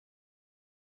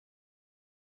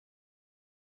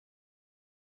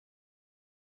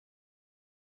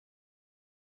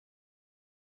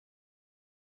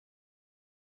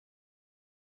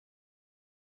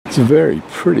It's a very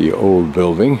pretty old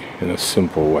building in a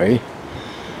simple way.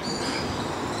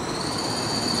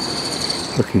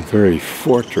 Looking very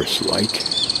fortress-like.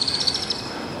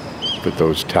 But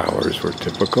those towers were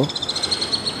typical,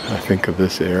 I think, of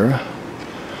this era.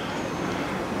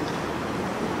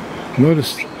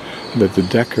 Notice that the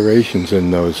decorations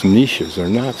in those niches are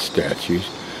not statues,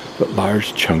 but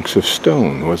large chunks of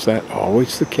stone. Was that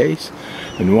always the case?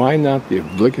 And why not the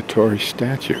obligatory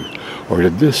statue? Or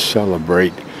did this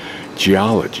celebrate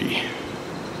geology?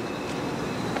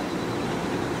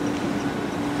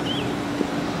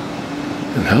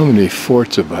 And how many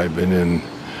forts have I been in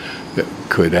that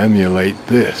could emulate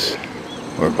this,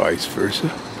 or vice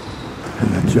versa?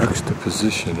 And the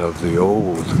juxtaposition of the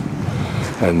old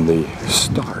and the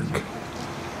stark,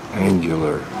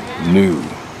 angular, new.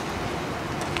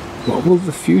 What will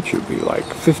the future be like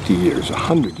 50 years,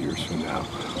 100 years from now?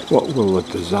 What will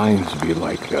the designs be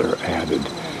like that are added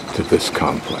to this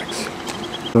complex?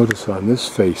 Notice on this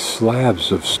face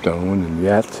slabs of stone, and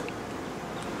yet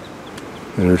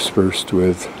interspersed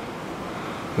with,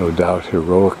 no doubt,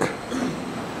 heroic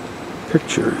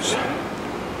pictures.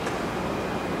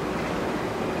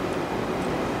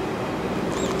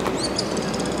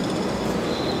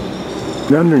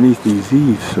 And underneath these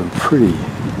eaves, some pretty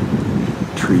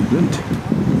treatment.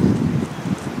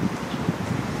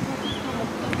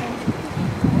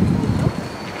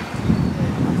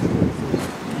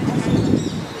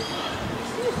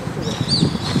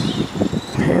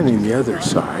 Panning the other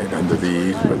side under the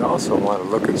eaves, but also want to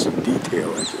look at some detail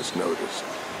I just noticed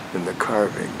in the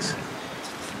carvings.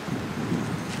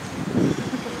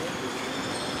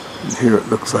 And here it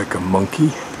looks like a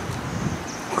monkey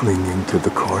clinging to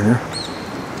the corner.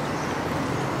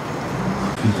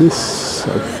 This,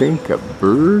 I think, a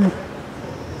bird?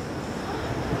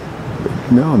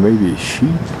 No, maybe a sheep.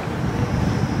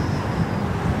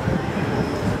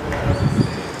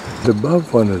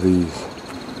 Above one of these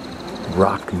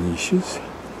rock niches,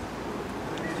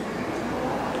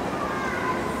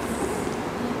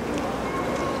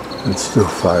 and still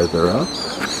farther up,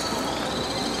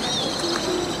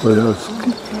 were those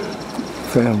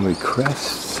family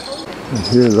crests. And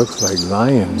here it looks like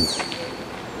lions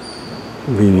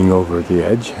leaning over the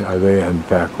edge. Are they in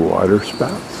fact water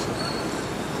spouts?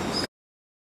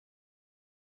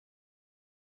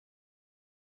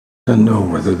 I don't know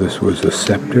whether this was a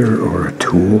scepter or a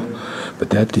tool, but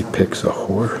that depicts a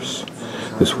horse.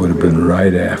 This would have been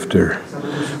right after,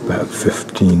 about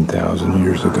 15,000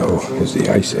 years ago, as the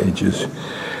ice ages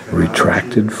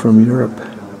retracted from Europe.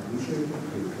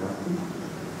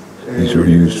 These were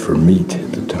used for meat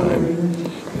at the time,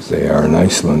 as they are in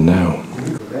Iceland now.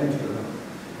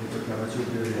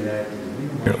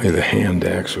 Apparently the hand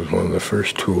axe was one of the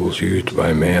first tools used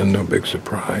by man, no big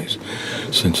surprise,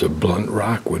 since a blunt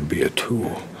rock would be a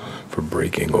tool for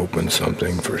breaking open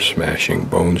something, for smashing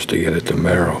bones to get at the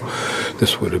marrow.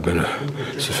 This would have been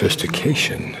a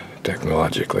sophistication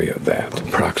technologically of that,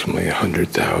 approximately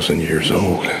 100,000 years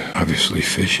old. Obviously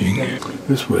fishing.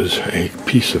 This was a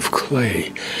piece of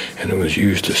clay, and it was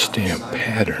used to stamp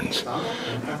patterns,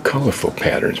 colorful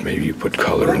patterns. Maybe you put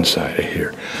color inside of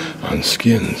here on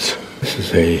skins. This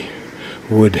is a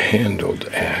wood-handled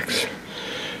axe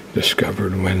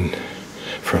discovered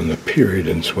from the period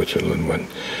in Switzerland when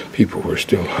people were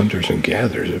still hunters and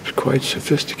gatherers. It's quite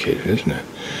sophisticated, isn't it?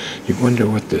 You wonder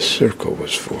what this circle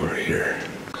was for here.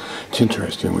 It's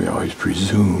interesting, we always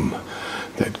presume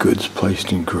that goods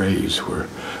placed in graves were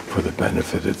for the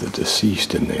benefit of the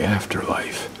deceased in the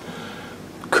afterlife.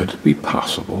 Could it be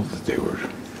possible that they were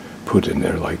put in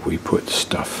there like we put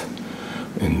stuff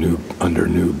under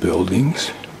new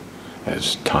buildings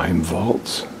as time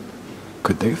vaults?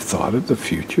 Could they have thought of the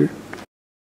future?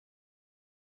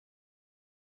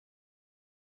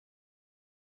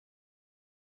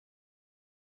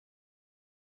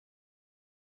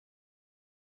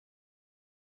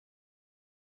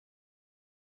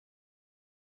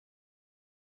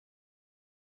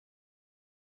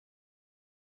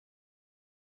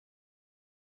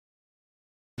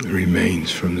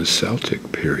 Remains from the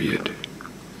Celtic period.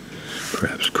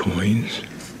 Perhaps coins.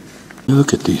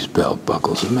 Look at these belt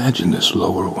buckles. Imagine this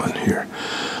lower one here.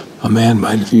 A man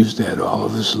might have used that all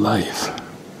of his life.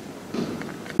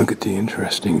 Look at the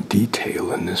interesting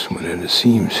detail in this one, and it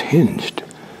seems hinged.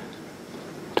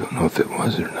 Don't know if it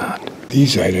was or not.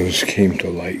 These items came to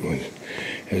light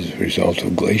as a result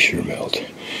of glacier melt.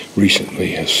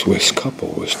 Recently, a Swiss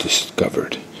couple was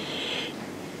discovered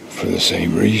for the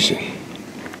same reason.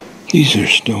 These are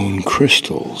stone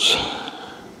crystals.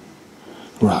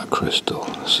 Rock crystal,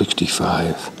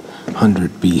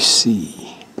 6500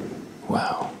 BC.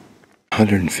 Wow.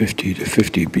 150 to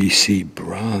 50 BC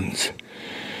bronze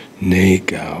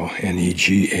Negau,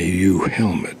 Negau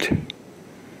helmet.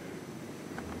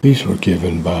 These were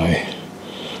given by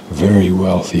very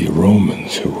wealthy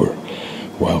Romans who were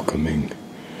welcoming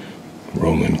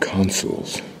Roman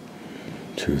consuls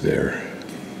to their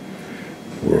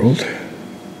world.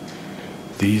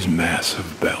 These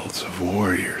massive belts of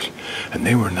warriors, and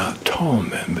they were not tall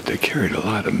men, but they carried a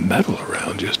lot of metal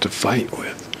around just to fight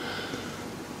with.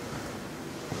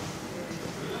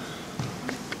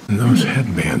 And those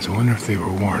headbands, I wonder if they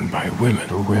were worn by women.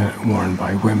 They were worn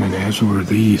by women, as were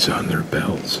these on their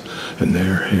belts and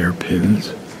their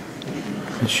hairpins.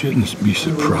 It shouldn't be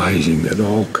surprising that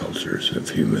all cultures of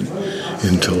human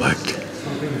intellect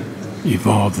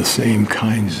evolve the same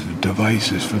kinds of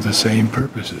devices for the same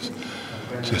purposes.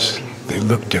 Just, they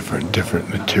look different, different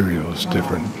materials,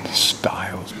 different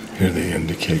styles. Here they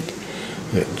indicate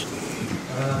that,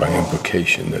 by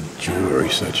implication, that jewelry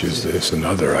such as this and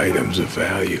other items of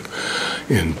value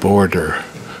in border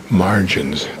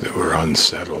margins that were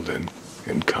unsettled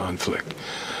in conflict,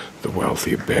 the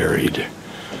wealthy buried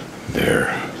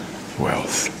their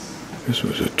wealth. This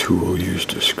was a tool used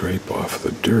to scrape off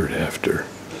the dirt after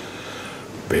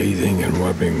bathing and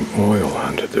rubbing oil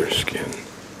onto their skin.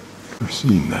 I've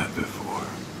seen that before.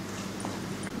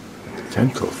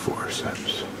 Dental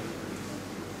forceps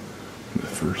in the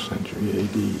 1st century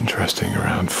AD. Interesting,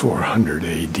 around 400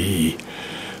 AD,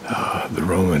 the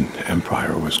Roman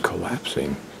Empire was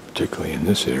collapsing, particularly in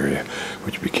this area,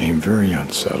 which became very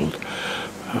unsettled,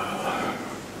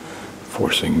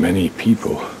 forcing many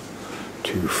people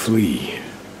to flee.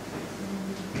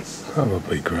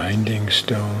 Probably grinding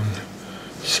stone,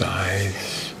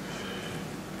 scythes,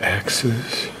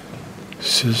 axes,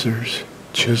 scissors,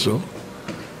 chisel.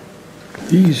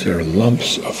 These are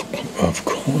lumps of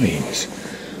coins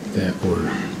that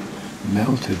were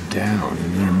melted down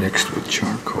and intermixed with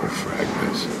charcoal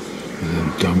fragments and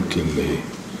then dumped in the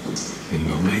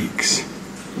lakes.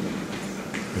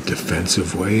 A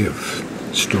defensive way of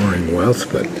storing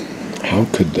wealth, but how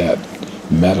could that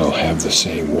metal have the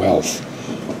same wealth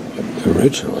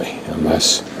originally,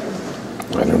 unless,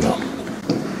 I don't know.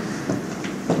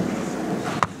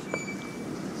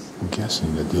 I'm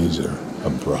guessing that these are a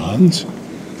bronze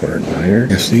or an iron.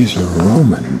 Yes, these are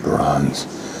Roman bronze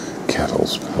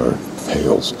kettles or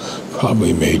pails,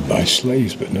 probably made by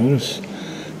slaves, but notice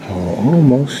how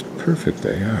almost perfect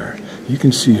they are. You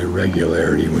can see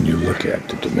irregularity when you look at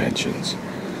the dimensions.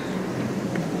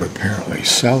 Apparently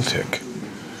Celtic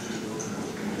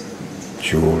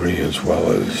jewelry as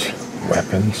well as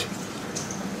weapons.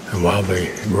 And while the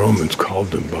Romans called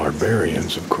them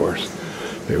barbarians, of course,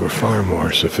 they were far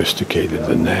more sophisticated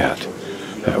than that.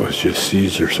 That was just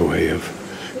Caesar's way of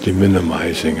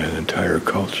deminimizing an entire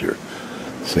culture.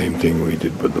 Same thing we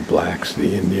did with the blacks,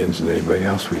 the Indians, and anybody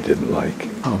else we didn't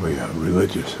like. Probably a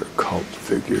religious or cult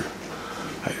figure.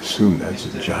 I assume that's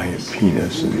a giant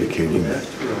penis, indicating the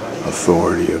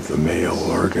authority of the male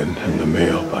organ and the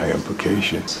male by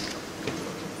implication.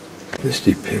 This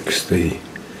depicts the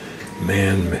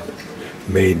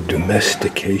man-made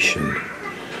domestication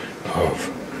of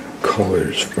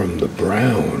colors from the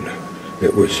brown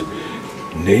that was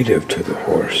native to the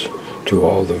horse to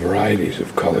all the varieties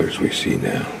of colors we see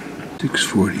now.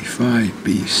 645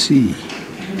 BC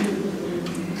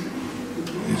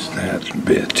is that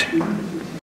bit.